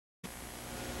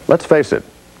Let's face it,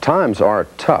 times are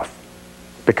tough.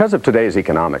 Because of today's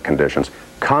economic conditions,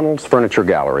 Connells Furniture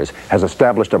Galleries has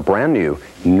established a brand new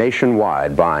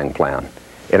nationwide buying plan.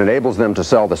 It enables them to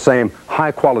sell the same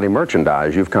high-quality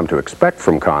merchandise you've come to expect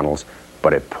from Connells,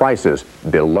 but at prices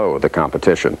below the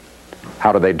competition.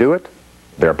 How do they do it?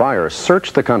 Their buyers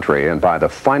search the country and buy the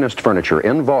finest furniture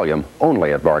in volume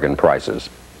only at bargain prices.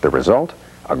 The result?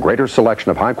 A greater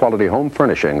selection of high-quality home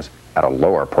furnishings at a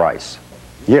lower price.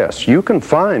 Yes, you can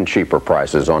find cheaper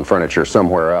prices on furniture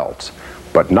somewhere else,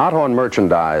 but not on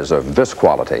merchandise of this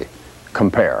quality.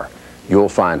 Compare. You'll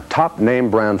find top name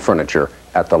brand furniture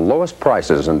at the lowest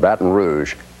prices in Baton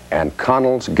Rouge, and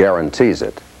Connells guarantees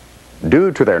it.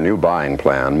 Due to their new buying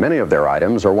plan, many of their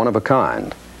items are one of a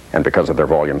kind, and because of their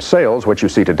volume sales, what you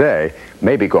see today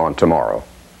may be gone tomorrow.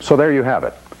 So there you have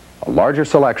it. A larger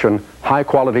selection,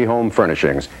 high-quality home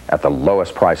furnishings at the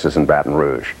lowest prices in Baton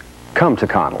Rouge. Come to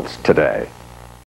Connells today.